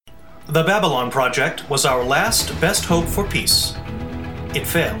The Babylon Project was our last best hope for peace. It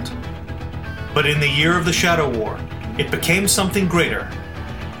failed. But in the year of the Shadow War, it became something greater,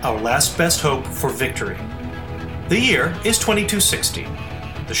 our last best hope for victory. The year is 2260.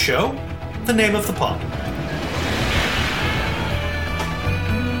 The show? The name of the pod.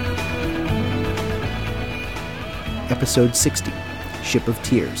 Episode 60, Ship of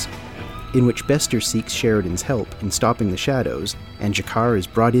Tears, in which Bester seeks Sheridan's help in stopping the Shadows, and G'Kar is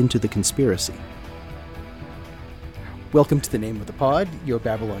brought into the conspiracy. Welcome to the Name of the Pod, your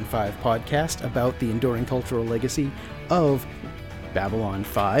Babylon 5 podcast about the enduring cultural legacy of Babylon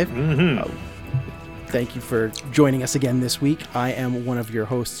 5. Thank you for joining us again this week. I am one of your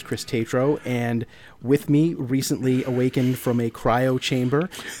hosts, Chris Tatro, and with me, recently awakened from a cryo chamber,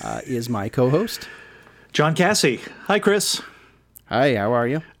 is my co-host, John Cassie. Hi, Chris. Hi, how are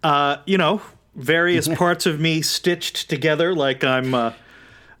you? Various parts of me stitched together like I'm,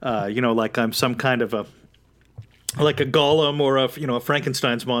 like I'm some kind of like a golem or a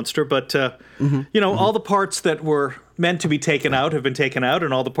Frankenstein's monster. But, all the parts that were meant to be taken out have been taken out,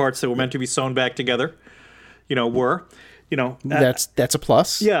 and all the parts that were meant to be sewn back together, were. That's a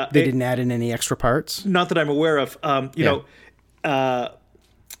plus. Yeah. They didn't add in any extra parts. Not that I'm aware of. I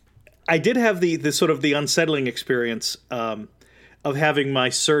did have the sort of the unsettling experience of having my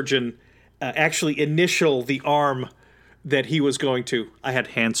surgeon actually initial the arm that he was going to. I had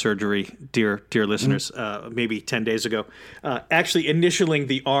hand surgery, dear listeners, maybe 10 days ago. Actually initialing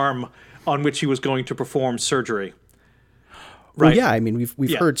the arm on which he was going to perform surgery. Right. Well, yeah, I mean,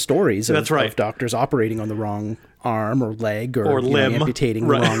 we've heard stories of doctors operating on the wrong arm or leg or limb, amputating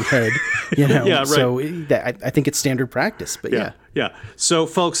the wrong head. Yeah, right. So I think it's standard practice. But yeah. So,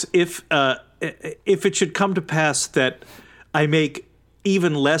 folks, if it should come to pass that I make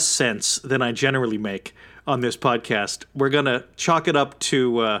even less sense than I generally make on this podcast, we're gonna chalk it up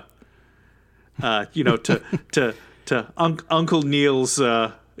to Uncle Neil's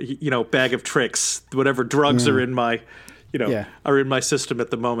bag of tricks, whatever drugs are in my. Are in my system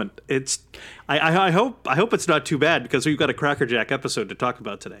at the moment. I hope it's not too bad because we've got a Crackerjack episode to talk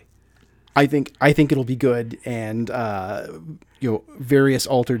about today. I think it'll be good, and various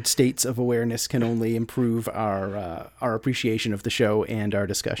altered states of awareness can only improve our appreciation of the show and our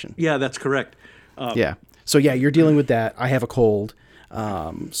discussion. Yeah, that's correct. So you're dealing with that. I have a cold.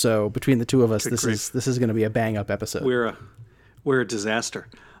 So between the two of us, this is going to be a bang up episode. We're a disaster.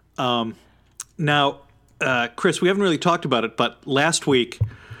 Now. Chris, we haven't really talked about it, but last week,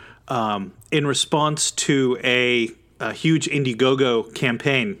 in response to a huge Indiegogo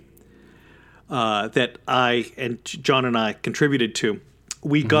campaign that I and John and I contributed to,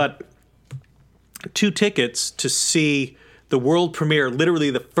 we got 2 tickets to see the world premiere, literally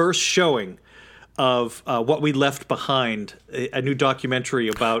the first showing of What We Left Behind, a new documentary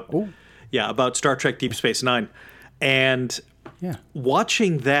about Star Trek Deep Space Nine. And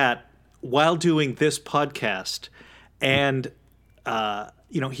watching that while doing this podcast and,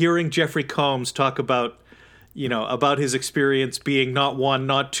 hearing Jeffrey Combs talk about his experience being not 1,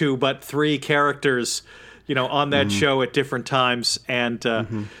 not 2, but 3 characters, on that show at different times and,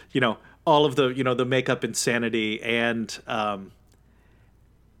 all of the makeup insanity and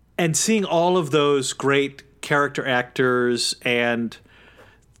seeing all of those great character actors and,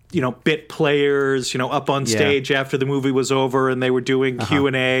 bit players, up on stage after the movie was over and they were doing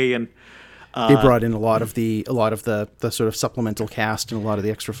Q&A and, they brought in a lot of the sort of supplemental cast and a lot of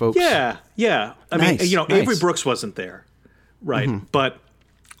the extra folks. Yeah. I mean, Avery Brooks wasn't there, right? But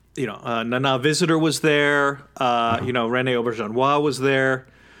Nana Visitor was there. Rene Auberjonois was there.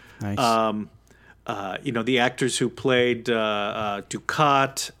 Nice. The actors who played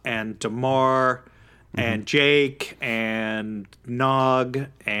Dukat and Damar and Jake and Nog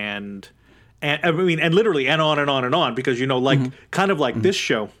and I mean, and literally and on and on and on because kind of like this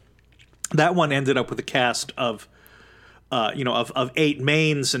show. That one ended up with a cast of 8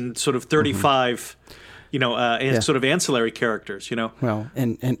 mains and sort of 35, sort of ancillary characters, Well,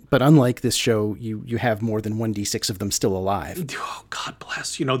 but unlike this show, you have more than 1d6 of them still alive. Oh, God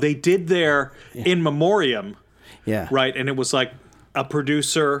bless. They did their in memoriam, right? And it was like a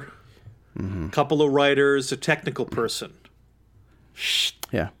producer, a couple of writers, a technical person.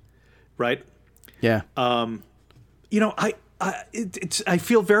 Yeah. Right? Yeah. I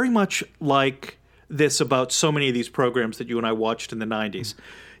feel very much like this about so many of these programs that you and I watched in the 90s.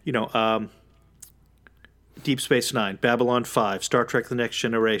 Deep Space Nine, Babylon 5, Star Trek The Next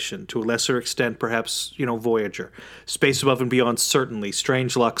Generation, to a lesser extent perhaps, Voyager, Space Above and Beyond certainly,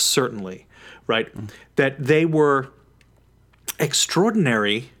 Strangeluck certainly, right? That they were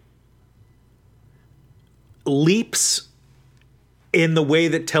extraordinary leaps in the way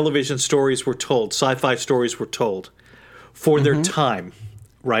that television stories were told, sci-fi stories were told for their time,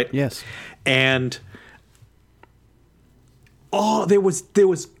 right? Yes. And there was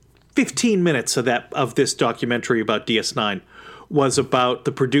 15 minutes of this documentary about DS9 was about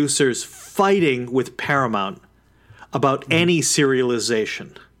the producers fighting with Paramount about any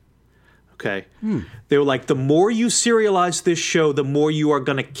serialization. Okay? They were like, the more you serialize this show, the more you are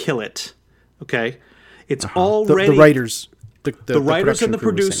going to kill it. Okay? It's already... The writers... The writers and the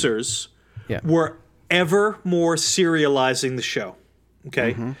crew producers were ever more serializing the show.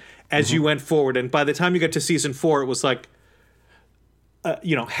 Okay? As you went forward. And by the time you got to season 4, it was like,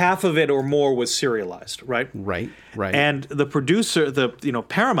 half of it or more was serialized, right? Right. And the producer,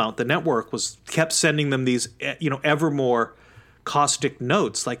 Paramount, the network, kept sending them these, ever more caustic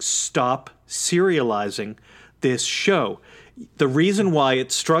notes, like, stop serializing this show. The reason why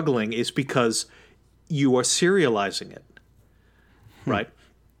it's struggling is because you are serializing it, right?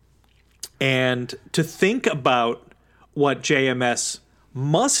 And to think about what JMS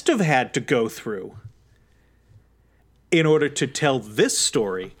must have had to go through in order to tell this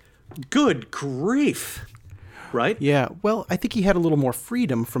story, good grief, right? Yeah, well, I think he had a little more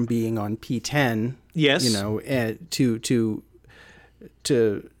freedom from being on P10. Yes. He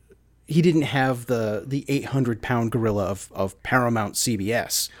didn't have the 800-pound gorilla of Paramount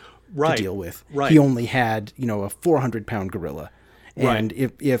CBS to deal with. Right. He only had, a 400-pound gorilla. And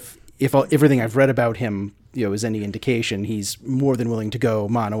if everything I've read about him, is any indication, he's more than willing to go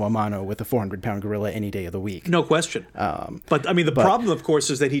mano a mano with a 400-pound gorilla any day of the week. No question. But I mean, the problem, of course,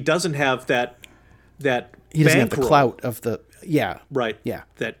 is that he doesn't have that he doesn't have the clout of the right. Yeah.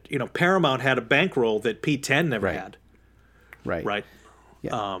 That Paramount had a bankroll that P10 never had. Right.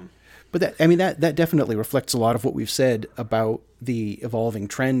 Yeah. But that definitely reflects a lot of what we've said about the evolving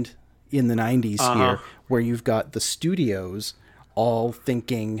trend in the 90s here, where you've got the studios all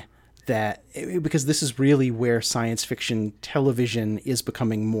thinking that, because this is really where science fiction television is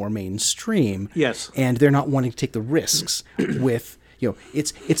becoming more mainstream. Yes. And they're not wanting to take the risks with,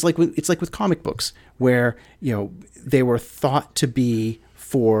 it's like with comic books, where, they were thought to be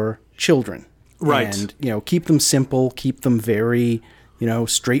for children. Right. And, keep them simple, keep them very,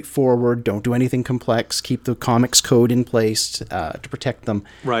 straightforward, don't do anything complex, keep the comics code in place to protect them.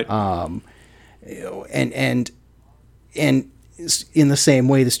 Right. And in the same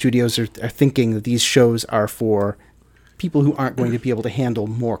way, the studios are thinking that these shows are for people who aren't going to be able to handle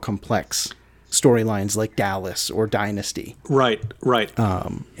more complex storylines like Dallas or Dynasty. Right.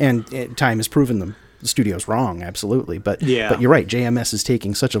 And time has proven the studio's wrong, absolutely. But you're right, JMS is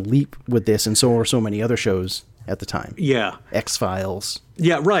taking such a leap with this, and so are so many other shows at the time. Yeah. X-Files.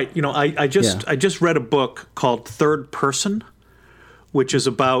 Yeah, right. I just read a book called Third Person, which is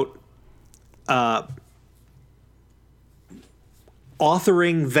about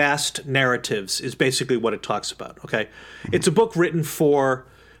authoring vast narratives is basically what it talks about, okay? It's a book written for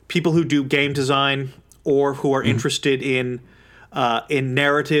people who do game design or who are interested in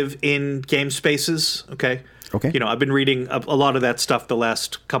narrative in game spaces, okay? Okay. I've been reading a lot of that stuff the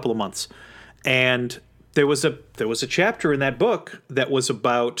last couple of months. And there was a chapter in that book that was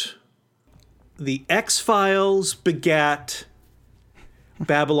about the X-Files begat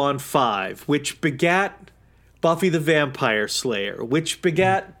Babylon 5, which begat Buffy the Vampire Slayer, which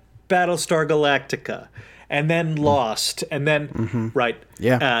begat Battlestar Galactica, and then Lost, and then and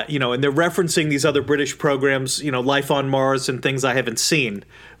they're referencing these other British programs, Life on Mars and things I haven't seen,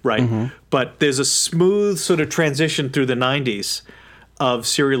 right? But there's a smooth sort of transition through the 90s of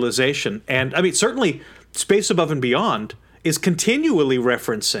serialization, and I mean certainly Space Above and Beyond is continually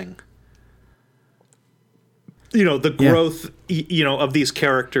referencing the growth of these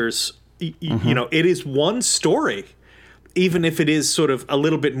characters. It is one story, even if it is sort of a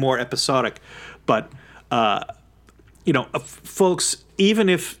little bit more episodic. But, folks, even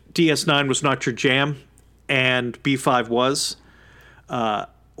if DS9 was not your jam and B5 was,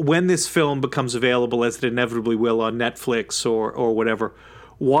 when this film becomes available, as it inevitably will on Netflix or whatever,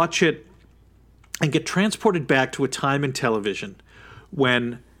 watch it and get transported back to a time in television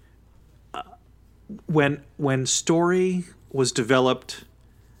when story was developed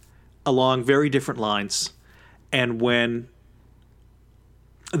along very different lines, and when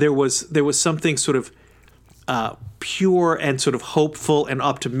there was something sort of pure and sort of hopeful and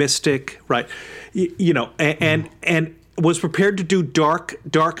optimistic, right? And was prepared to do dark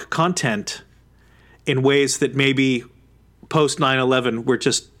content in ways that maybe post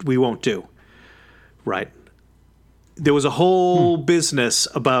 9/11 we won't do, right? There was a whole business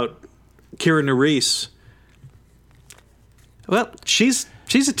about Keira Nerys. Well, she's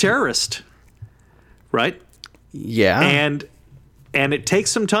a terrorist, right? Yeah. And and it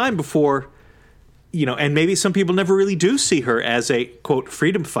takes some time before, and maybe some people never really do see her as a, quote,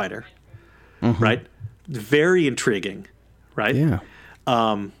 freedom fighter, right? Very intriguing, right? Yeah.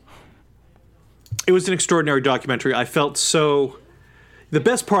 It was an extraordinary documentary. I felt so... The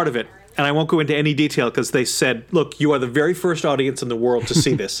best part of it, and I won't go into any detail because they said, look, you are the very first audience in the world to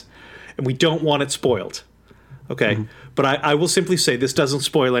see this, and we don't want it spoiled. Okay? But I will simply say this doesn't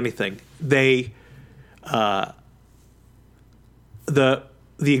spoil anything. They... The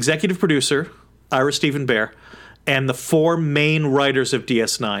executive producer, Ira Steven Behr, and the 4 main writers of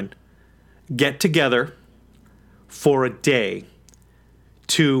DS9 get together for a day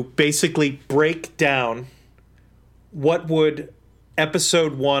to basically break down what would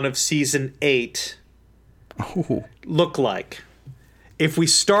episode 1 of season 8 look like if we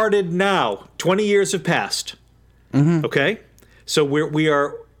started now. 20 years have passed. Okay, so we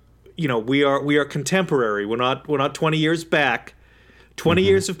are contemporary. We're not 20 years back. 20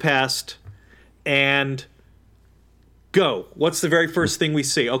 years have passed, and go. What's the very first thing we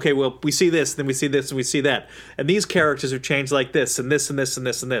see? Okay, well, we see this, then we see this, and we see that. And these characters have changed like this, and this, and this, and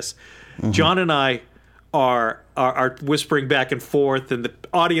this, and this. John and I are whispering back and forth, and the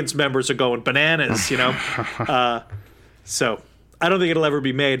audience members are going bananas, So I don't think it'll ever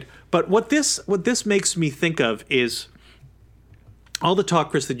be made. But what this makes me think of is all the talk,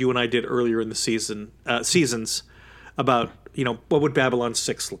 Chris, that you and I did earlier in the seasons about, what would Babylon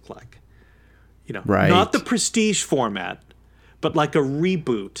 6 look like? Right. Not the prestige format, but like a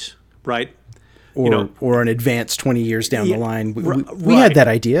reboot, right? Or an advance 20 years down the line. We had that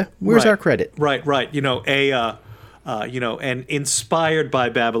idea. Where's our credit? Right. And inspired by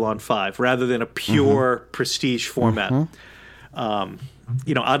Babylon 5 rather than a pure prestige format.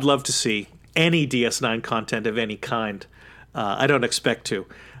 I'd love to see any DS9 content of any kind. I don't expect to.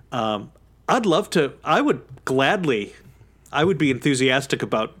 I'd love to. I would be enthusiastic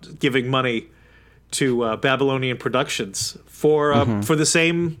about giving money to Babylonian Productions for the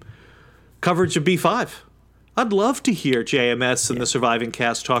same coverage of B5. I'd love to hear JMS and the surviving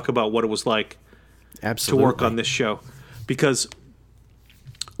cast talk about what it was like to work on this show. Because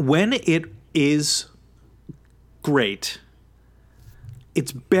when it is great,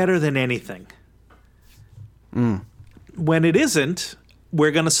 it's better than anything. When it isn't,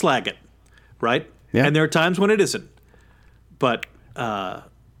 we're going to slag it, right? Yeah. And there are times when it isn't. But,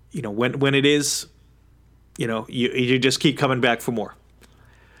 when it is, you just keep coming back for more.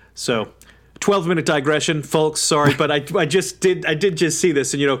 So, 12-minute digression, folks. Sorry, but I did just see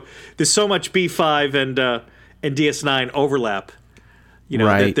this, and there's so much B5 and DS9 overlap.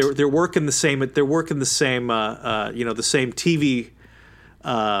 Right. That they're working the same. They're working the same. The same TV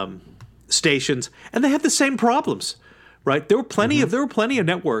stations, and they have the same problems, right? There were plenty of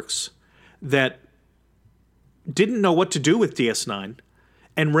networks that didn't know what to do with DS9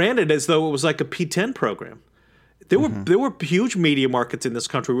 and ran it as though it was like a P10 program. There were huge media markets in this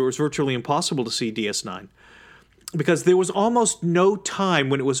country where it was virtually impossible to see DS9 because there was almost no time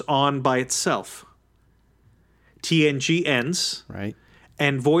when it was on by itself. TNG ends, right,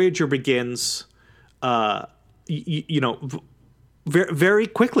 and Voyager begins, very, very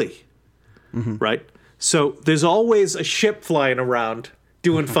quickly, right? So there's always a ship flying around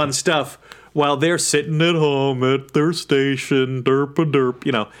doing fun stuff while they're sitting at home at their station,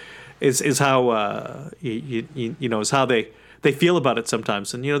 derp, is how is how they feel about it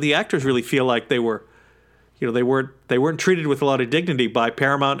sometimes. And the actors really feel like they were, they weren't treated with a lot of dignity by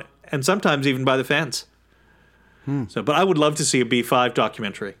Paramount and sometimes even by the fans. So, but I would love to see a B5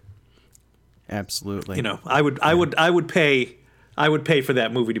 documentary. Absolutely. I would pay for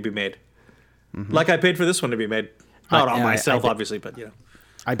that movie to be made, like I paid for this one to be made. Not on myself, obviously, but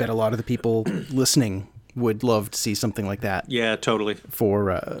I bet a lot of the people listening would love to see something like that. Yeah, totally. For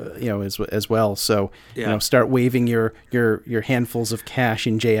as well. So start waving your handfuls of cash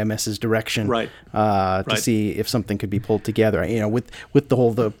in JMS's direction, right? To see if something could be pulled together. With the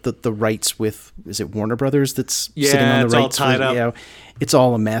whole the rights with, is it Warner Brothers that's sitting on the rights? All tied up. It's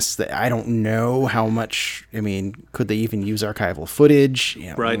all a mess. That I don't know how much. Could they even use archival footage?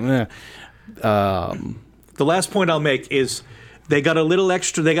 Right. The last point I'll make is they got a little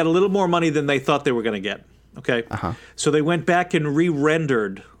extra. They got a little more money than they thought they were going to get. Okay. So they went back and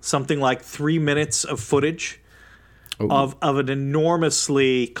re-rendered something like 3 minutes of footage of an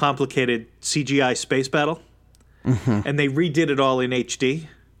enormously complicated CGI space battle, and they redid it all in HD.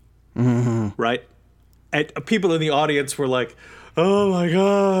 Right. And people in the audience were like, "Oh my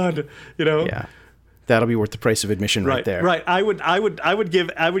god!" Yeah. That'll be worth the price of admission right there. Right. I would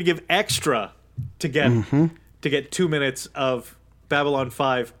give extra to get 2 minutes of Babylon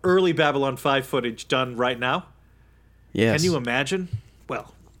 5, early Babylon 5 footage done right now. Yes. Can you imagine?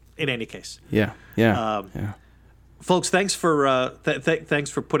 Well, in any case. Yeah. Yeah. Yeah. Folks, thanks for thanks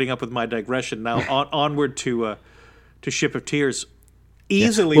for putting up with my digression. Now onward to Ship of Tears.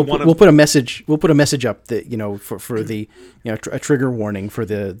 Easily we'll put a message. We'll put a message up that for the a trigger warning for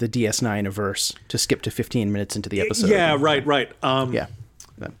the DS9 averse to skip to 15 minutes into the episode. Yeah, right. Yeah,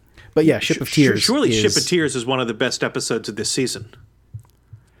 but yeah, Ship of Tears. Surely, Ship of Tears is one of the best episodes of this season.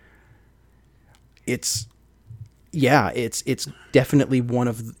 It's definitely one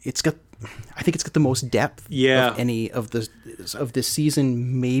of. I think it's got the most depth of any of this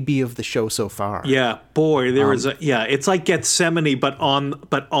season, maybe of the show so far. Yeah, boy, it's like Gethsemane, but on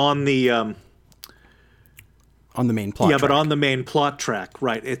the main plot. Yeah, track. but on the main plot track,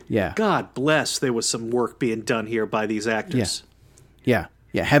 right? God bless, there was some work being done here by these actors. Yeah.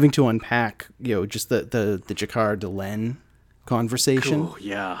 Having to unpack, just the G'Kar Delenn conversation. Oh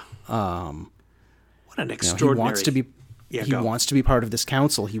yeah. What an extraordinary. He wants to be. He wants to be part of this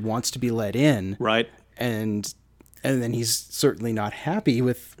council. He wants to be let in. Right. And then he's certainly not happy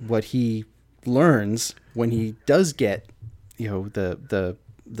with what he learns when he does get, the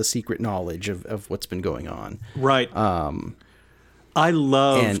secret knowledge of what's been going on. Right. I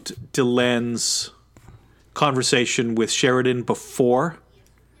loved Delenn's conversation with Sheridan before.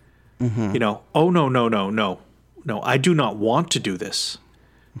 Mm-hmm. Oh, no, I do not want to do this.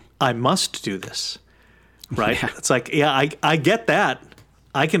 I must do this. Right. Yeah. It's like, I get that.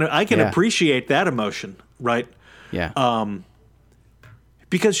 I can appreciate that emotion. Right. Yeah.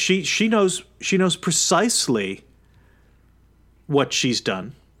 Because she knows precisely what she's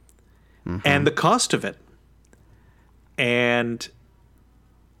done and the cost of it. And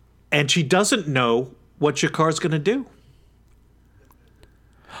she doesn't know what G'Kar's going to do.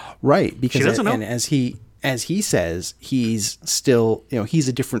 Right. Because she doesn't know. And as he says, he's still, he's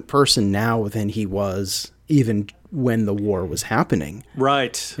a different person now than he was even when the war was happening.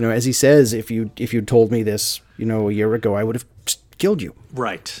 Right. As he says, if you'd told me this, a year ago, I would have killed you.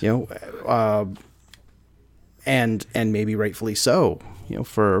 Right. And maybe rightfully so,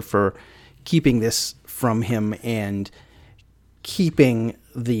 for keeping this from him and keeping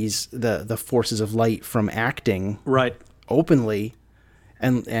the forces of light from acting right openly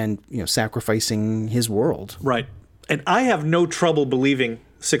and sacrificing his world. Right. And I have no trouble believing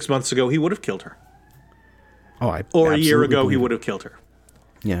 6 months ago he would have killed her. Or a year ago he would have killed her.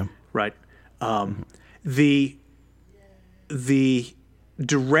 Yeah. Right. The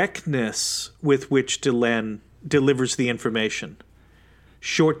directness with which Delenn delivers the information,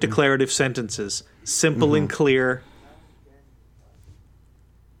 short declarative sentences, simple and clear,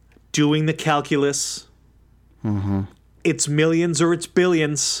 doing the calculus. It's millions or it's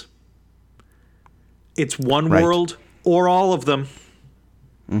billions. It's one world or all of them.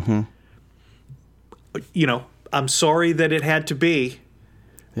 I'm sorry that it had to be,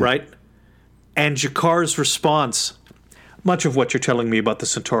 right? And G'Kar's response, much of what you're telling me about the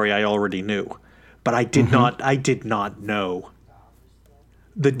Centauri I already knew, but I did not know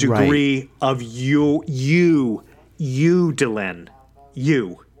the degree of you, Delenn,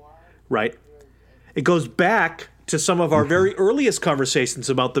 right? It goes back to some of our very earliest conversations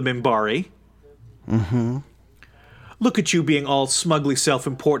about the Minbari. Look at you being all smugly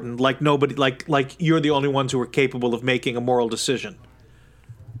self-important, like nobody, like you're the only ones who are capable of making a moral decision.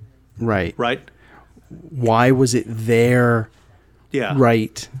 Right. Right. Why was it their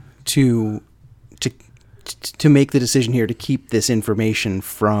right to make the decision here to keep this information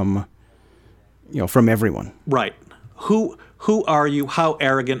from everyone? Right. Who are you? How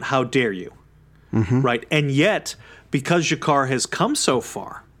arrogant? How dare you? Right. And yet, because G'Kar has come so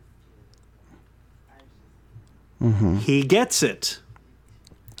far, he gets it.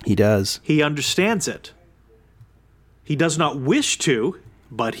 He does. He understands it. He does not wish to,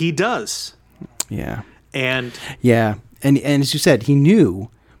 but he does. Yeah. And as you said, he knew,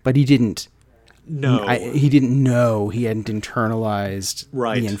 but he didn't. No. He didn't know. He hadn't internalized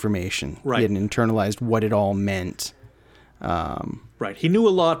the information. Right. He hadn't internalized what it all meant. Right. He knew a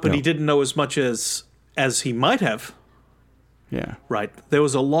lot, but he didn't know as much as he might have. Yeah. Right. There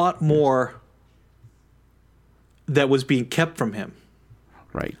was a lot more that was being kept from him.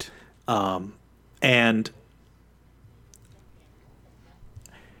 Right. And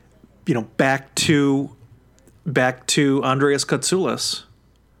back to Andreas Katsoulas.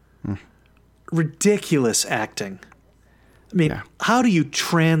 Ridiculous acting. I mean, how do you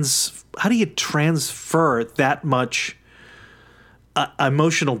transfer that much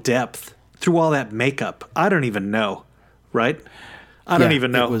emotional depth through all that makeup? I don't even know. Right? I don't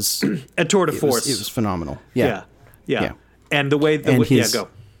even know. It was a tour de force. It was phenomenal. Yeah. And the way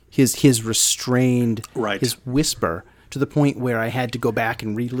his restrained, his whisper to the point where I had to go back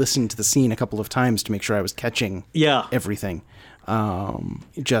and re-listen to the scene a couple of times to make sure I was catching everything.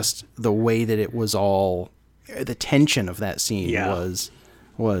 Just the way that it was all, the tension of that scene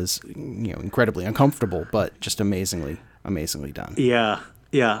was incredibly uncomfortable, but just amazingly done. Yeah.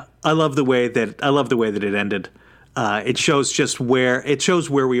 I love the way that it ended. It shows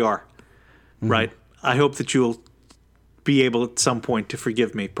where we are, right? I hope that you'll be able at some point to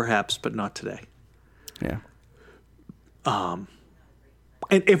forgive me, perhaps, but not today. Yeah. And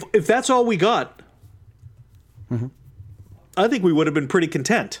if that's all we got, I think we would have been pretty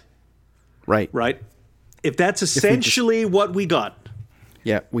content. Right. If that's essentially what we got.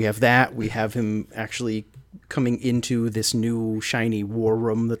 Yeah, we have that. We have him actually coming into this new shiny war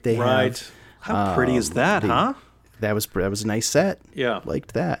room that they have. Right. How pretty is that, huh? That was a nice set. Yeah.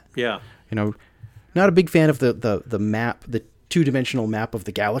 Liked that. Yeah. Not a big fan of the map, the two-dimensional map of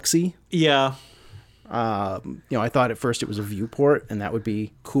the galaxy. Yeah. I thought at first it was a viewport, and that would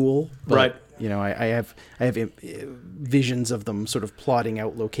be cool. But, right. I have visions of them sort of plotting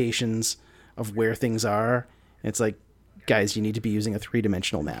out locations of where things are. And it's like, guys, you need to be using a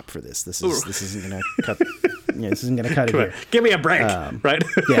three-dimensional map for this. This isn't going to cut. This isn't going to cut it here. Give me a break, right?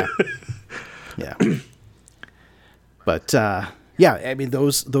 Yeah. But I mean,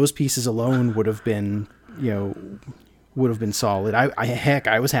 those pieces alone would have been solid.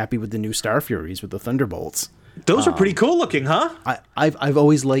 I was happy with the new Star Furies with the Thunderbolts. Those are pretty cool looking, huh? I've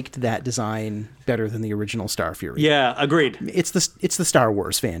always liked that design better than the original Star Fury. Yeah, agreed. It's the Star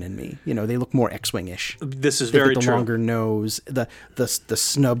Wars fan in me. They look more X-wing-ish. This is very true. The longer nose, the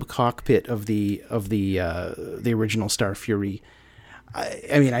snub cockpit of the original Star Fury.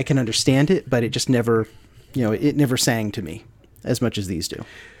 I mean, I can understand it, but it just never, it never sang to me as much as these do.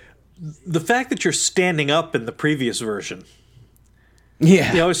 The fact that you're standing up in the previous version,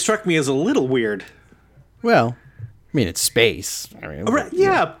 it struck me as a little weird. Well, I mean, it's space. I mean, right,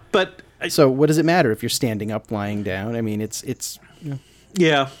 but so what does it matter if you're standing up, lying down? I mean, it's it's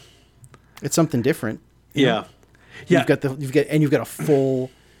something different. Yeah. You've got a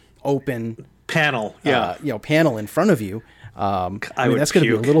full open panel. Panel in front of you. I mean, that's going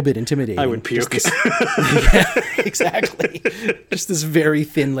to be a little bit intimidating. I would puke. Exactly. Just this very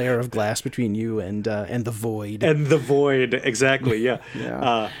thin layer of glass between you and the void. And the void, exactly. Yeah.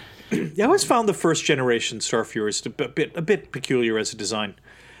 I always found the first generation Star Furies a bit peculiar as a design,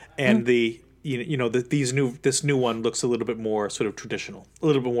 and this new one looks a little bit more sort of traditional, a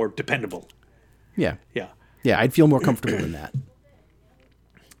little bit more dependable. Yeah. I'd feel more comfortable in that.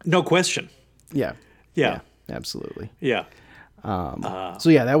 No question. Yeah, absolutely. Yeah. Those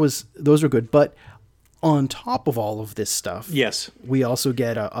were good. But on top of all of this stuff, yes, we also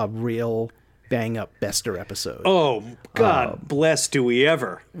get a real bang up Bester episode. Oh, God bless, do we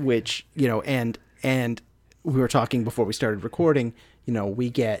ever? Which, and we were talking before we started recording, we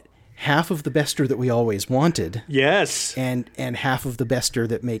get half of the Bester that we always wanted. Yes. And half of the Bester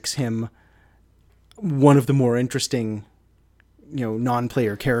that makes him one of the more interesting,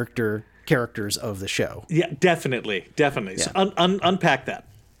 non-player characters of the show. Yeah, definitely. Yeah. So unpack that.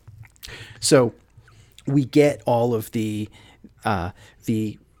 So we get all of the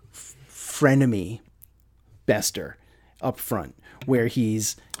frenemy Bester up front, where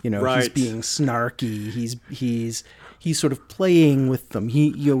he's he's being snarky, he's sort of playing with them. He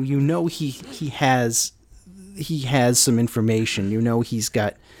has some information. He's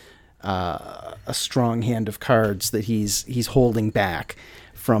got a strong hand of cards that he's holding back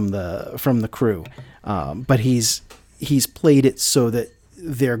from the crew, but he's played it so that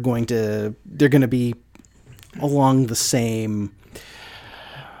they're going to be along the same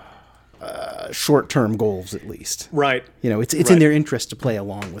short-term goals, at least. Right. It's in their interest to play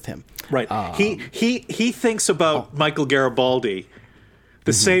along with him. Right. He thinks about Michael Garibaldi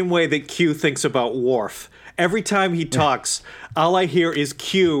the same way that Q thinks about Worf. Every time he talks, all I hear is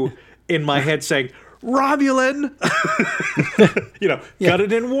Q in my head saying, Romulan! Got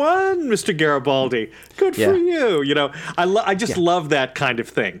it in one, Mr. Garibaldi. Good for you. I just love that kind of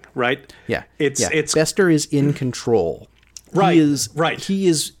thing, right? Yeah. It's Bester is in control. Right.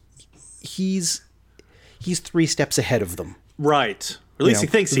 He's 3 steps ahead of them. Right. Or at least he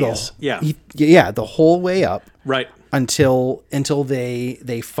thinks he is. Yeah. The whole way up. Right. Until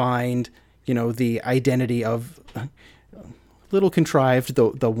they find, the identity of little contrived,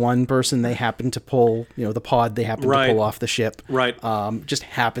 the one person they happen to pull, the pod they happen to pull off the ship, just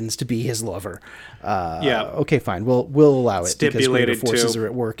happens to be his lover. Okay, fine. We'll allow it Stipulated because greater forces are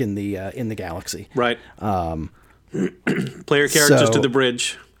at work in the galaxy. Right. Player characters to the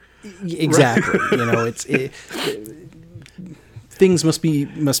bridge. Exactly. things must be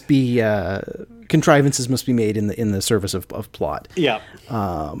contrivances must be made in the service of plot. Yeah.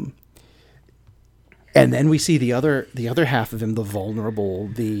 And then we see the other half of him, the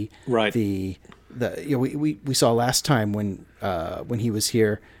vulnerable, Right. the we saw last time when he was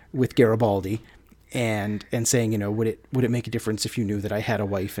here with Garibaldi, and saying, would it make a difference if you knew that I had a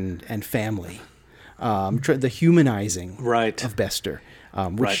wife and family, the humanizing Right. of Bester,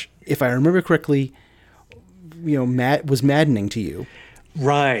 which, Right. if I remember correctly, was maddening to you.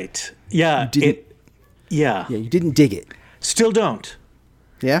 Right. Yeah. Yeah, you didn't dig it. Still don't.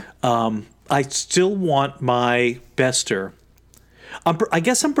 Yeah. I still want my Bester. I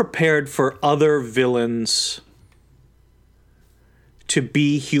guess I'm prepared for other villains to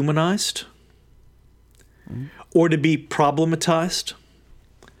be humanized or to be problematized.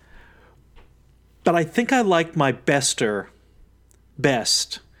 But I think I like my Bester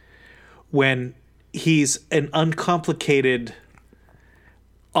best when he's an uncomplicated,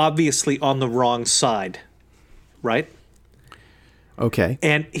 obviously on the wrong side, right? Okay.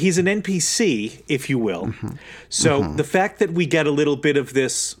 And he's an NPC, if you will. So the fact that we get a little bit of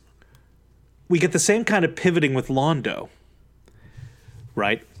this, we get the same kind of pivoting with Londo,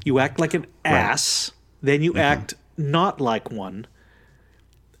 right? You act like an ass, then you act not like one.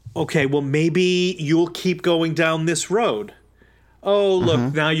 Okay, well, maybe you'll keep going down this road. Oh,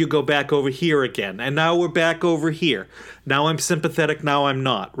 look, now you go back over here again. And now we're back over here. Now I'm sympathetic, now I'm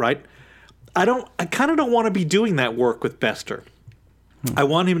not, right? I kind of don't want to be doing that work with Bester. I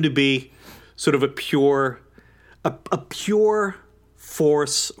want him to be sort of a pure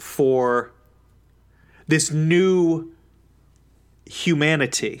force for this new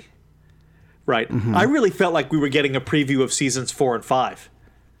humanity, right? I really felt like we were getting a preview of seasons 4 and 5,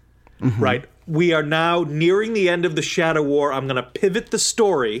 right? We are now nearing the end of the Shadow War. I'm going to pivot the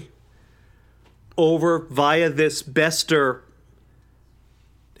story over via this Bester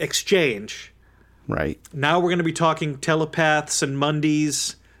exchange. Right. Now we're going to be talking telepaths and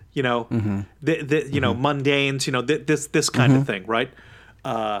Mundies, mundanes, this kind of thing, right?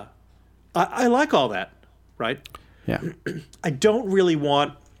 I like all that, right? Yeah. I don't really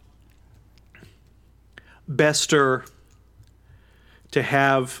want Bester to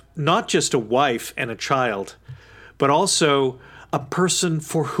have not just a wife and a child, but also a person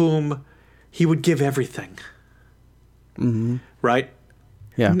for whom he would give everything, right?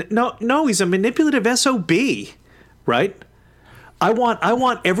 Yeah. No, he's a manipulative SOB, right? I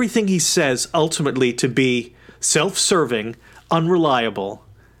want everything he says ultimately to be self-serving, unreliable,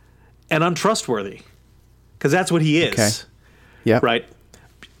 and untrustworthy, because that's what he is. Okay. Yeah. Right.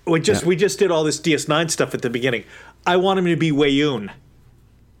 We just did all this DS9 stuff at the beginning. I want him to be Weyoun.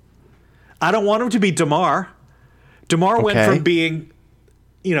 I don't want him to be Damar. Damar went from being,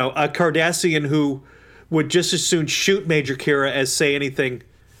 a Cardassian who would just as soon shoot Major Kira as say anything,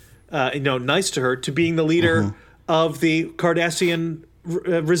 nice to her, to being the leader of the Cardassian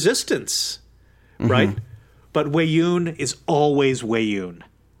resistance, right? But Weyoun is always Weyoun,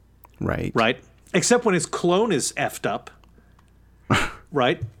 Right. right? Except when his clone is effed up,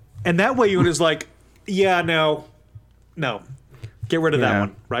 right? And that Weyoun is like, yeah, no, get rid of that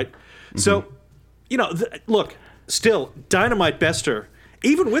one, right? So, look, still, Dynamite Bester,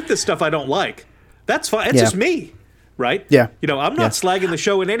 even with this stuff I don't like, that's fine. It's just me, right? Yeah. I'm not slagging the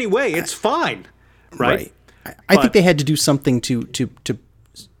show in any way. It's fine, right? I think they had to do something to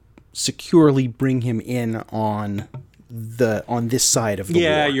securely bring him in on this side of the war.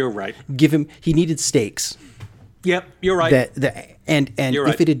 Yeah, you're right. He needed stakes. Yep, you're right. And You're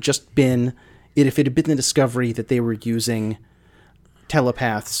right. if it had just been if it had been the discovery that they were using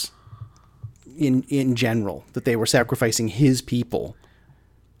telepaths in general, that they were sacrificing his people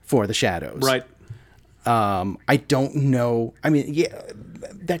for the shadows. Right. I don't know. I mean, yeah,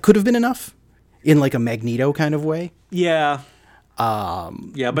 that could have been enough in like a Magneto kind of way. Yeah.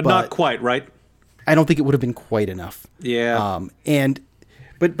 But not quite, right? I don't think it would have been quite enough. Yeah.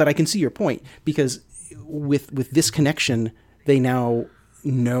 But I can see your point, because with this connection, they now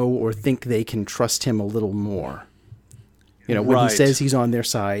know or think they can trust him a little more. When he says he's on their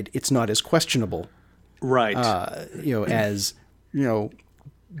side, it's not as questionable. Right. As Gul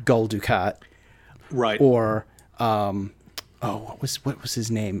Dukat. Right. Or what was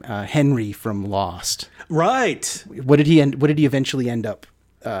his name? Henry from Lost. Right. What did he eventually end up?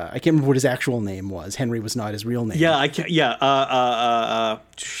 I can't remember what his actual name was. Henry was not his real name. Yeah, I can't. Yeah.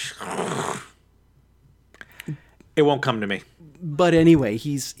 It won't come to me. But anyway,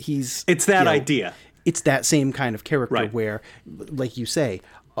 he's. It's that idea. It's that same kind of character, Right. where, like you say,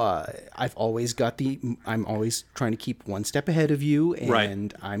 I'm always trying to keep one step ahead of you, and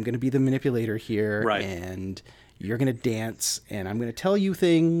Right. I'm going to be the manipulator here, Right. and you're going to dance, and I'm going to tell you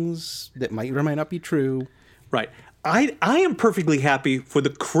things that might or might not be true. Right. I am perfectly happy for the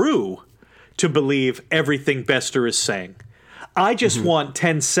crew to believe everything Bester is saying. I just want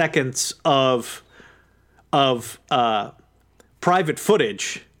 10 seconds of private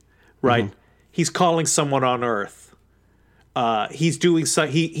footage, right? He's calling someone on Earth. He's doing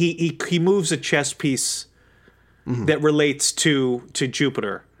he moves a chess piece that relates to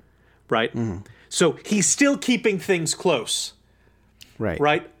Jupiter, right? So he's still keeping things close,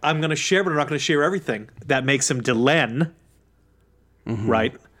 right? I'm going to share, but I'm not going to share everything. That makes him Delenn,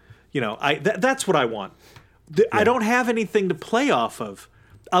 right? You know, that's what I want. I don't have anything to play off of,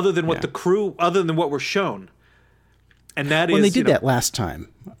 other than what the crew, other than what we're shown. And that is when they did that last time,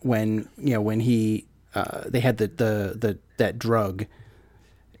 when he they had the that drug,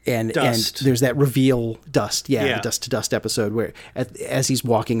 and there's that reveal the dust to dust episode where as he's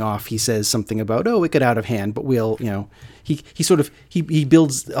walking off, he says something about, oh, it got out of hand, but we'll, he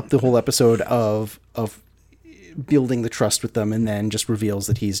builds up the whole episode of building the trust with them, and then just reveals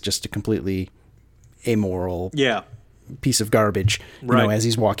that he's just a completely amoral piece of garbage, as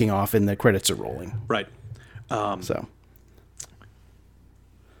he's walking off and the credits are rolling. Right. So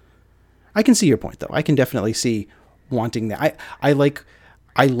I can see your point, though. I can definitely see wanting that. I like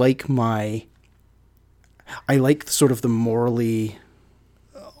sort of the morally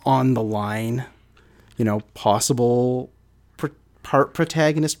on the line, possible part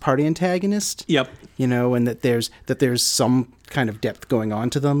protagonist, party antagonist. Yep. And that there's some kind of depth going on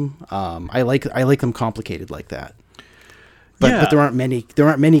to them. I like them complicated like that. But there aren't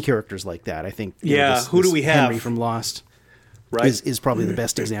many characters like that. I think. Who do we have? Henry from Lost, right, is probably the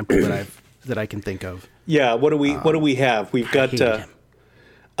best example that I can think of. Yeah. What do we have? We've got.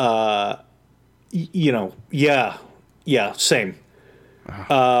 Same.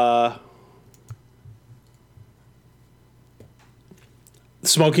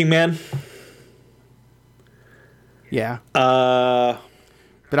 Smoking Man. Yeah.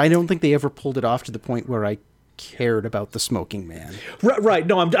 But I don't think they ever pulled it off to the point where I cared about the Smoking Man. Right.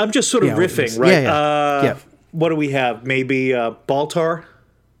 No, I'm just sort of riffing, right? Yeah. What do we have? Maybe Baltar?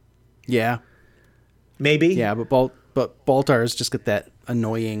 Yeah. Maybe? Yeah, but Baltar's just got that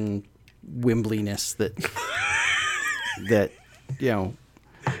annoying wimbliness that But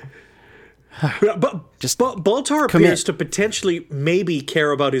Baltar appears to potentially maybe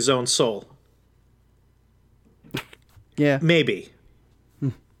care about his own soul. Yeah. Maybe.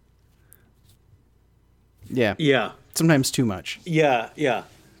 Yeah. Yeah. Sometimes too much. Yeah. Yeah.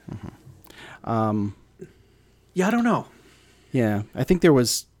 Yeah, I don't know. Yeah. I think there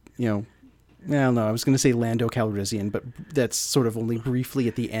was, I don't know. I was going to say Lando Calrissian, but that's sort of only briefly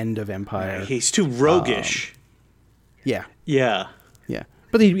at the end of Empire. He's too roguish. Yeah. Yeah. Yeah.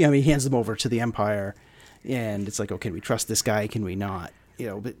 But he hands them over to the Empire, and it's like, oh, can we trust this guy? Can we not?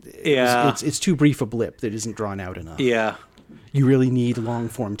 But it's too brief a blip that isn't drawn out enough. Yeah. You really need long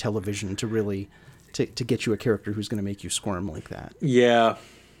form television to really to get you a character who's going to make you squirm like that. Yeah.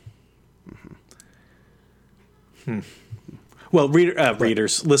 Well,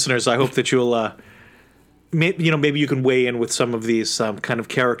 readers, listeners, I hope that you'll, maybe you can weigh in with some of these kind of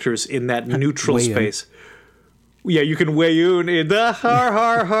characters in that neutral space. Yeah, you can weigh in the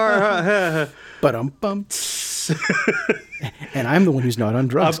har. But and I'm the one who's not on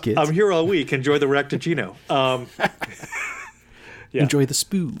drugs, kids. I'm here all week. Enjoy the Rectagino. Yeah. Enjoy the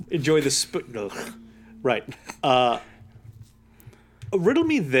spoo. Enjoy the spoo. No. Right. Riddle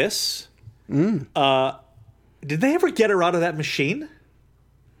me this. Did they ever get her out of that machine?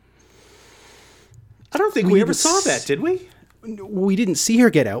 I don't think we ever saw that, did we? We didn't see her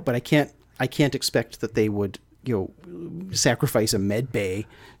get out, but I can't expect that they would, sacrifice a med bay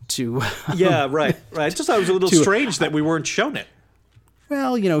to. Yeah, right. I just thought it was a little strange that we weren't shown it.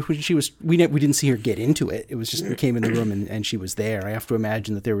 Well, she was. We didn't see her get into it. It was just we came in the room and she was there. I have to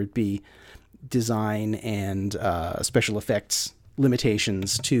imagine that there would be design and special effects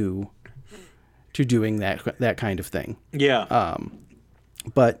limitations to doing that kind of thing. Yeah.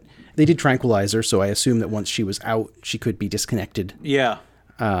 But they did tranquilize her, so I assume that once she was out, she could be disconnected. Yeah.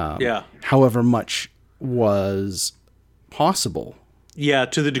 However much was possible. Yeah,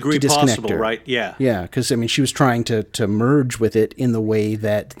 to the degree possible, right? Yeah. Yeah, because she was trying to merge with it in the way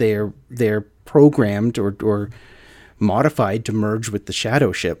that they're programmed or modified to merge with the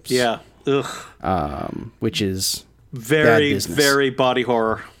shadow ships. Yeah. Ugh. Which is very, very body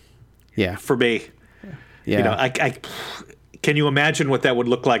horror. Yeah. For me. Yeah. I can you imagine what that would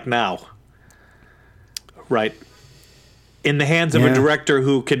look like now? Right. In the hands of a director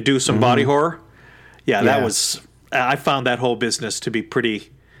who can do some body horror. Yeah, that was. I found that whole business to be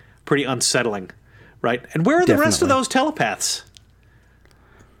pretty unsettling, right? And where are the rest of Definitely. those telepaths?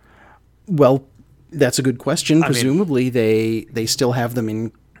 Well, that's a good question. mean- Presumably, they still have them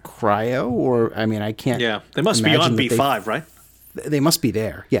in cryo, or I mean, I can't. Yeah, they must be imagine on that B5, right? They must be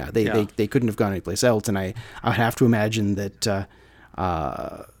there. Yeah, Yeah. they couldn't have gone anyplace else. And I would have to imagine that.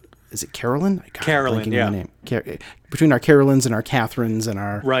 Is it Carolyn? God, I'm Carolyn, blanking on yeah. the name. Between our Carolyns and our Catherines and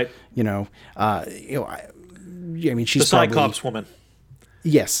our Right. I mean, The she's probably, Cyclops woman.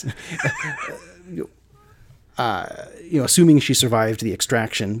 yes. Assuming she survived the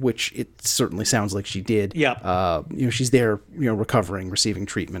extraction, which it certainly sounds like she did. Yeah. She's there, recovering, receiving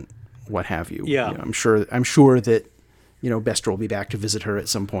treatment, what have you. Yeah. I'm sure that, Bestra will be back to visit her at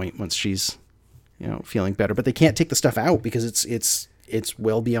some point once she's, feeling better. But they can't take the stuff out because it's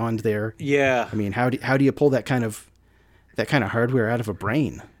well beyond their. Yeah. I mean, how do you pull that kind of hardware out of a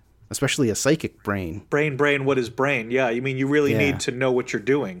brain, especially a psychic brain? Brain, what is brain? Yeah, you mean you really Yeah. need to know what you're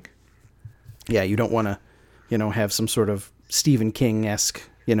doing. Yeah, you don't want to, have some sort of Stephen King-esque,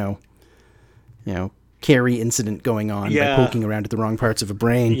 Carrie incident going on Yeah. by poking around at the wrong parts of a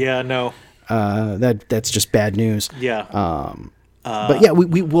brain. Yeah, no. That's just bad news. Yeah. But yeah,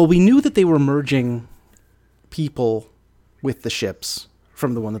 we knew that they were merging people with the ships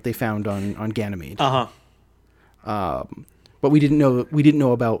from the one that they found on Ganymede. Uh-huh. But we didn't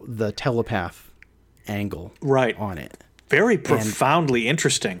know about the telepath angle Right. on it. Very profoundly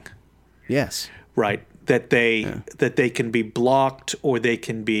interesting. Yes. Right. That they can be blocked or they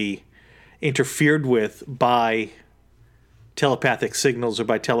can be interfered with by telepathic signals or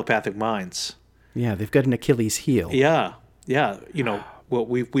by telepathic minds. Yeah, they've got an Achilles heel. Yeah. Yeah. Well,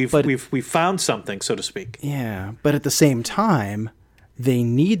 we've found something, so to speak. Yeah, but at the same time, they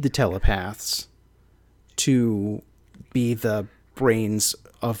need the telepaths to be the brains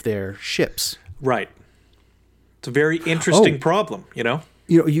of their ships. Right. It's a very interesting Oh. problem,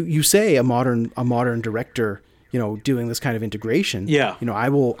 You say a modern director, doing this kind of integration. Yeah. I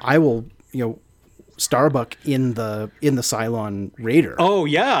will Starbuck in the Cylon Raider. Oh,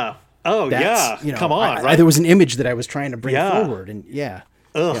 yeah. Oh, That's, yeah. Come on, I- right? there was an image that I was trying to bring Yeah. forward, and yeah.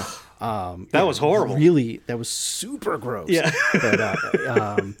 Ugh. That was horrible. Really, that was super gross. Yeah.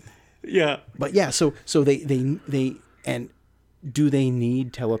 But, Yeah. But yeah, so they and do they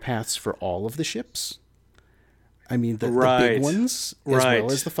need telepaths for all of the ships? I mean, the Right. big ones as Right.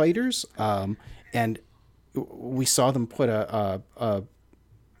 well as the fighters. And we saw them put a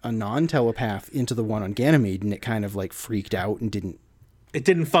non-telepath into the one on Ganymede, and it kind of like freaked out and didn't It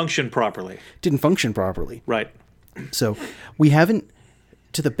didn't function properly. function properly. Right. So we haven't,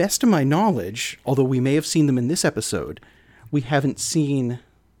 to the best of my knowledge, although we may have seen them in this episode, we haven't seen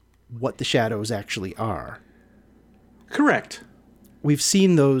what the shadows actually are. Correct. We've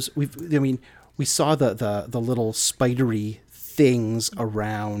seen those. We saw the little spidery things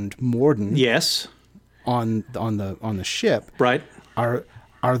around Morden Yes. on the ship. Right.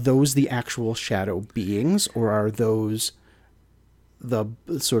 Are those the actual shadow beings, or are those the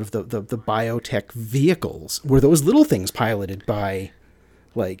sort of the biotech vehicles? Were those little things piloted by,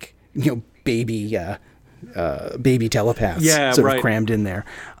 like, baby telepaths? Yeah, sort right. of crammed in there.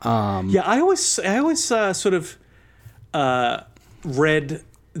 Yeah, I always sort of read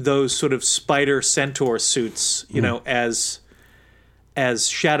those sort of spider centaur suits, as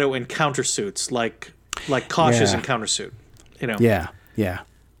shadow encounter suits, like Kosh's Yeah. encounter suit. Yeah.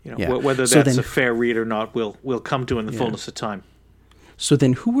 Whether So that's then- a fair read or not, we'll come to in the fullness of time. So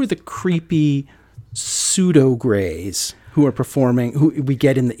then, who are the creepy pseudo greys who are performing? Who we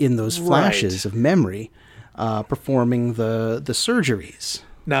get in those flashes Right. of memory, performing the surgeries?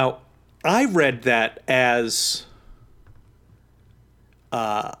 Now, I read that as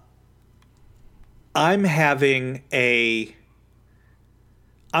I'm having a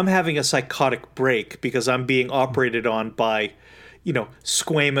psychotic break because I'm being operated on by,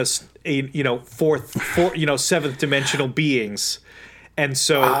 squamous, seventh dimensional beings. And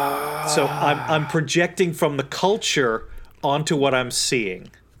so I'm projecting from the culture onto what I'm seeing.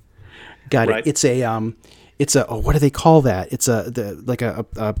 Got Right. it. It's a what do they call that? It's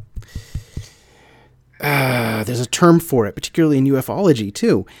there's a term for it, particularly in ufology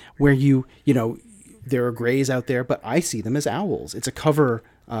too, where there are greys out there, but I see them as owls. It's a cover,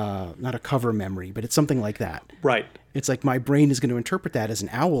 not a cover memory, but it's something like that. Right. It's like my brain is going to interpret that as an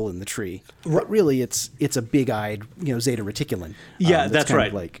owl in the tree, but really it's a big-eyed, Zeta Reticulin. Yeah, that's kind right.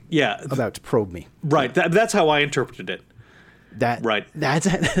 Of like Yeah. about to probe me. Right. That's how I interpreted it. Right.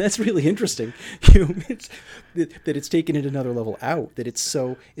 That's really interesting. That it's taken it another level out. That it's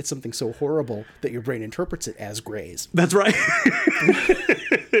something so horrible that your brain interprets it as grays. That's right.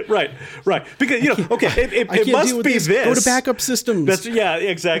 Right. Because it I can't must deal with be this. this. Go to backup systems.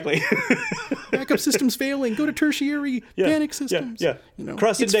 Exactly. Backup systems failing. Go to tertiary panic systems. Yeah.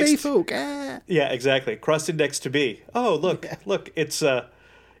 It's Fey folk. Ah. Yeah, exactly. Cross-index to B. Oh, look, it's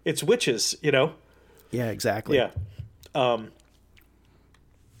witches. Yeah, exactly. Yeah.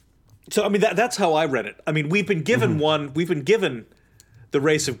 So I mean that's how I read it. I mean we've been given the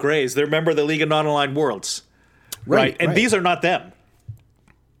race of Greys. They're a member of the League of Non-Aligned Worlds, right? And these are not them.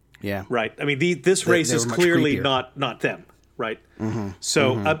 Yeah. Right. I mean this race is clearly not them. Right.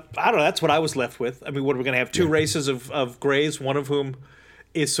 So I don't know. That's what I was left with. I mean, what are we going to have? Two races of Greys, one of whom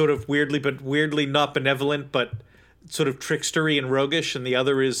is sort of weirdly not benevolent, but sort of trickstery and roguish, and the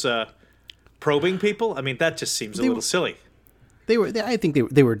other is probing people. I mean, that just seems a little silly. I think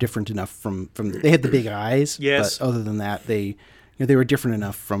they were different enough from. They had the big eyes. Yes. But other than that, they were different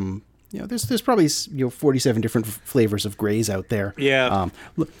enough from. There's probably 47 different flavors of Greys out there. Yeah.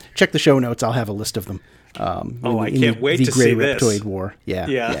 Check the show notes. I'll have a list of them. I can't wait to see this. The Grey Reptoid War.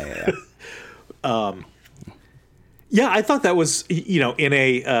 Yeah. I thought that was in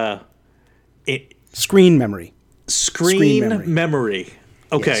a screen memory. Screen memory.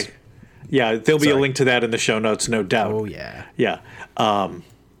 Okay. Yes. Yeah, there'll be a link to that in the show notes, no doubt. Oh yeah. Yeah.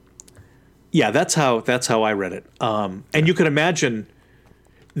 That's how I read it. And you can imagine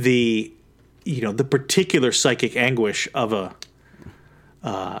the particular psychic anguish of a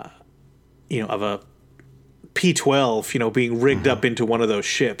P-12, being rigged up into one of those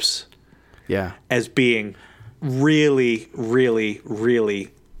ships. Yeah. As being really, really,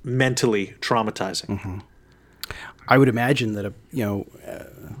 really mentally traumatizing. I would imagine that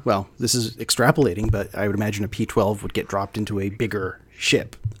this is extrapolating, but I would imagine a P-12 would get dropped into a bigger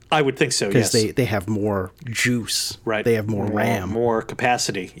ship. I would think so, yes. Because they have more juice. Right. They have more RAM. More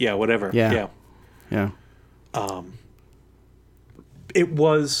capacity. Yeah, whatever. Yeah. It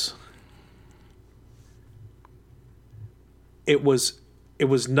was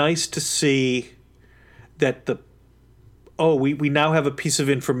nice to see that we now have a piece of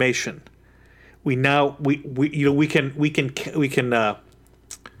information. We can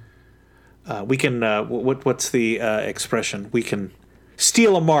what's the expression? We can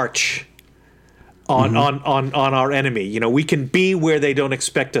steal a march on our enemy. We can be where they don't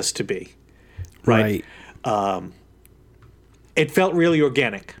expect us to be. Right. It felt really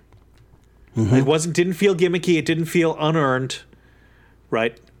organic. It didn't feel gimmicky. It didn't feel unearned.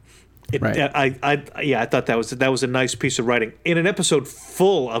 Right. I thought that was a nice piece of writing in an episode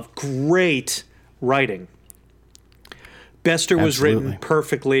full of great writing. Bester was written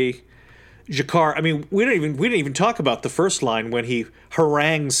perfectly. G'Kar, I mean, we didn't even talk about the first line when he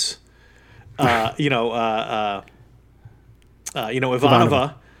harangues, Ivanova,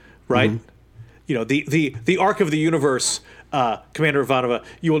 right? The arc of the universe. Commander Ivanova,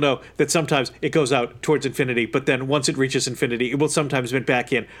 you will know that sometimes it goes out towards infinity, but then once it reaches infinity, it will sometimes bend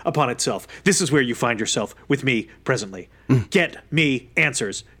back in upon itself. This is where you find yourself with me presently. Get me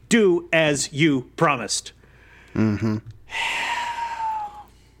answers. Do as you promised.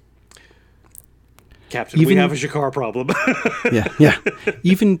 Captain, we have a G'Kar problem. Yeah.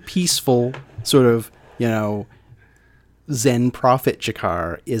 Even peaceful, sort of, Zen prophet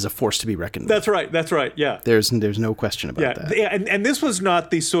G'Kar is a force to be reckoned with. That's right, yeah. There's no question about that. Yeah, and this was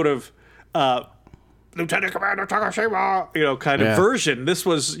not the sort of Lieutenant Commander Takashima, kind of version. This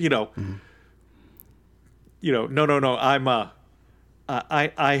was, no.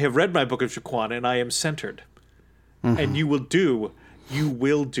 I have read my book of Jaquan and I am centered. And you will do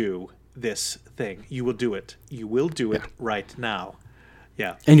this thing. You will do it. You will do it right now.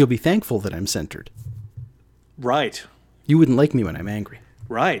 Yeah. And you'll be thankful that I'm centered. Right. You wouldn't like me when I'm angry.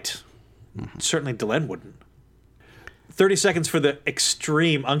 Right. Certainly Delenn wouldn't. 30 seconds for the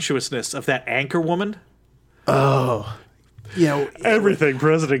extreme unctuousness of that anchor woman. Oh. Everything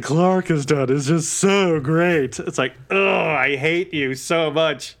President Clark has done is just so great. It's like, I hate you so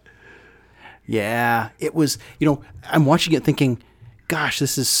much. Yeah. It was, I'm watching it thinking, gosh,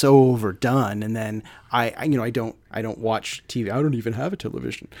 this is so overdone. And then I don't watch TV. I don't even have a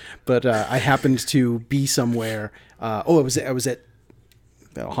television. But I happened to be somewhere. I was at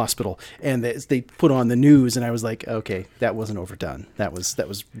a hospital, and they put on the news, and I was like, okay, that wasn't overdone. That was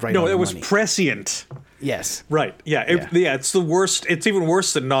right. No, on the it was money. Prescient. Yes. Right. Yeah. It's the worst. It's even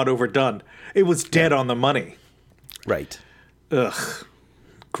worse than not overdone. It was dead on the money. Right. Ugh.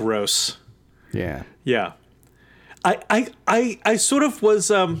 Gross. Yeah. Yeah. I sort of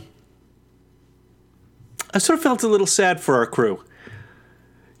was I sort of felt a little sad for our crew.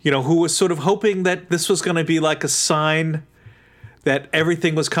 Who was sort of hoping that this was going to be like a sign that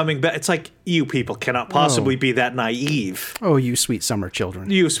everything was coming back. It's like, you people cannot possibly be that naive. Oh, you sweet summer children.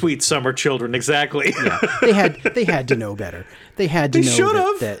 You sweet summer children, exactly. Yeah, they had to know better. They had to They know should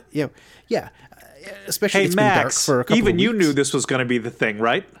have. that yeah. Especially Hey, it's been dark Max, for a couple even of you weeks. knew this was going to be the thing,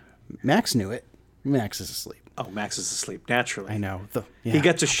 right? Max knew it. Max is asleep. Oh, Max is asleep, naturally. I know. He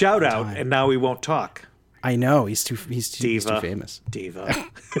gets a shout out, time. and now he won't talk. I know. He's too famous. Diva.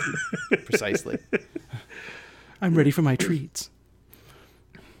 Precisely. I'm ready for my treats.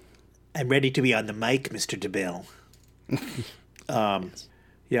 I'm ready to be on the mic, Mr. DeBille.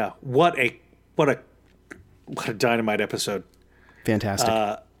 Yeah, what a dynamite episode. Fantastic.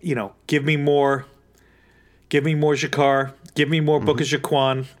 Give me more Jakar, give me more Book of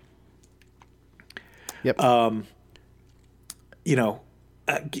Jaquan. Yep.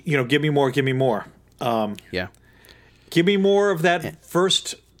 Give me more. Yeah. Give me more of that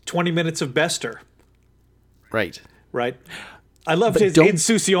first 20 minutes of Bester, Right. right? I loved his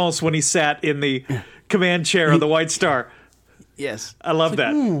insouciance when he sat in the command chair of the White Star. Yes. I love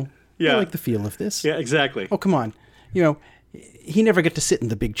that. Yeah. I like the feel of this. Yeah, exactly. Oh, come on. He never got to sit in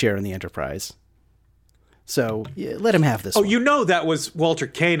the big chair in the Enterprise. So let him have this one. That was Walter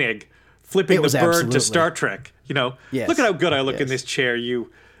Koenig flipping It was the bird absolutely. to Star Trek. Yes. Look at how good I look in Yes. this chair. Yeah.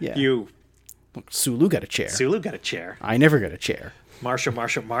 You, Sulu got a chair. Sulu got a chair. I never got a chair.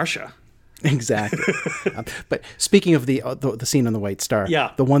 Marsha. Exactly. But speaking of the scene on the White Star,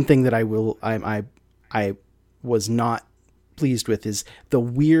 Yeah. the one thing that I was not pleased with is the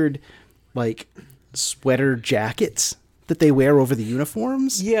weird, like, sweater jackets that they wear over the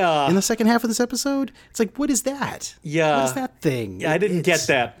uniforms. Yeah. In the second half of this episode, it's like, what is that? Yeah. What is that thing? Yeah, I didn't get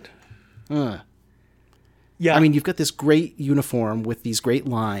that. Yeah. I mean, you've got this great uniform with these great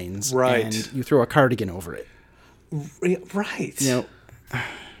lines, Right. And you throw a cardigan over it. Right.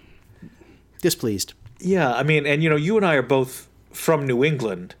 Displeased. Yeah, I mean, and you and I are both from New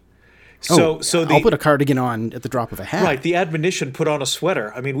England. So I'll put a cardigan on at the drop of a hat. right, the admonition, put on a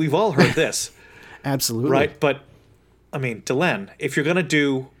sweater. I mean, we've all heard this. Absolutely. Right? But I mean, Delenn, if you're going to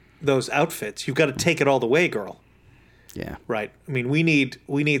do those outfits, you've got to take it all the way, girl. Yeah. Right? I mean, we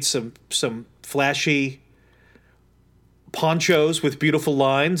need some flashy ponchos with beautiful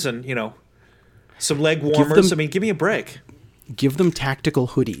lines and, some leg warmers. I mean, give me a break. Give them tactical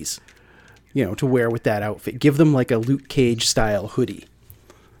hoodies, to wear with that outfit. Give them like a Luke Cage style hoodie.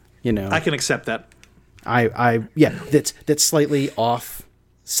 I can accept that. That's slightly off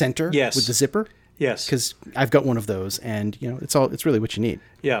center. Yes. With the zipper. Yes. Because I've got one of those, and it's really what you need.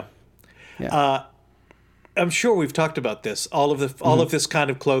 Yeah. Yeah. I'm sure we've talked about this. All of this kind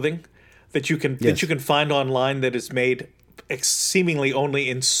of clothing that you can find online that is made seemingly only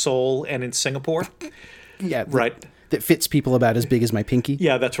in Seoul and in Singapore. Yeah. Right. That fits people about as big as my pinky.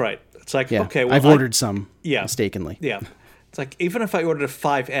 Yeah, that's right. It's like, Yeah. okay, well, I've ordered some mistakenly. Yeah. It's like, even if I ordered a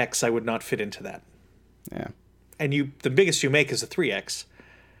 5X, I would not fit into that. Yeah. And the biggest you make is a 3X.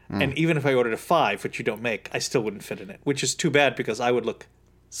 And even if I ordered a 5, which you don't make, I still wouldn't fit in it, which is too bad because I would look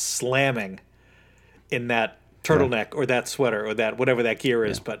slamming in that turtleneck or that sweater or that whatever that gear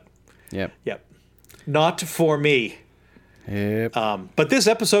is. But, Yep. not for me. Yep. But this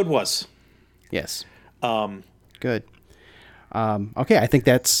episode was. Yes. Good. Okay, I think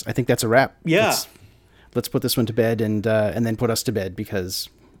that's a wrap. Yeah. Let's put this one to bed and then put us to bed because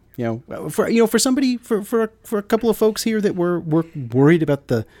for somebody for a couple of folks here that were worried about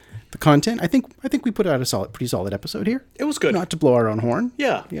the content, I think we put out a pretty solid episode here. It was good. Not to blow our own horn.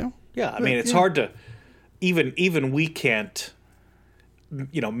 Yeah. Yeah. I mean, it's hard to even we can't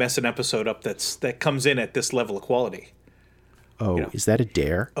mess an episode up that comes in at this level of quality. Oh, is that a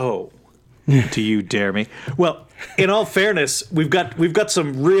dare? Oh. Do you dare me? Well, in all fairness, we've got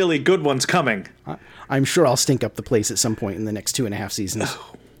some really good ones coming. I'm sure I'll stink up the place at some point in the next 2.5 seasons.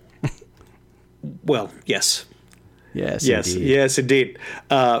 Well, yes. Yes, Yes, indeed. indeed.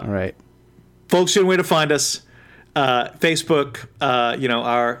 All right. Folks, you know where to find us. Facebook,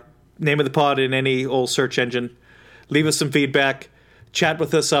 our name of the pod in any old search engine. Leave us some feedback. Chat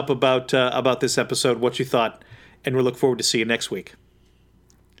with us up about this episode, what you thought, and we'll look forward to see you next week.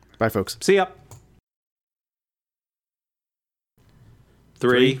 Bye, folks. See ya.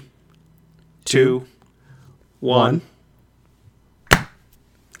 3, 2, 1.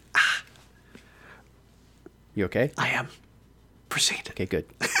 You okay? I am. Proceed. Okay, good.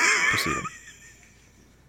 Proceeding.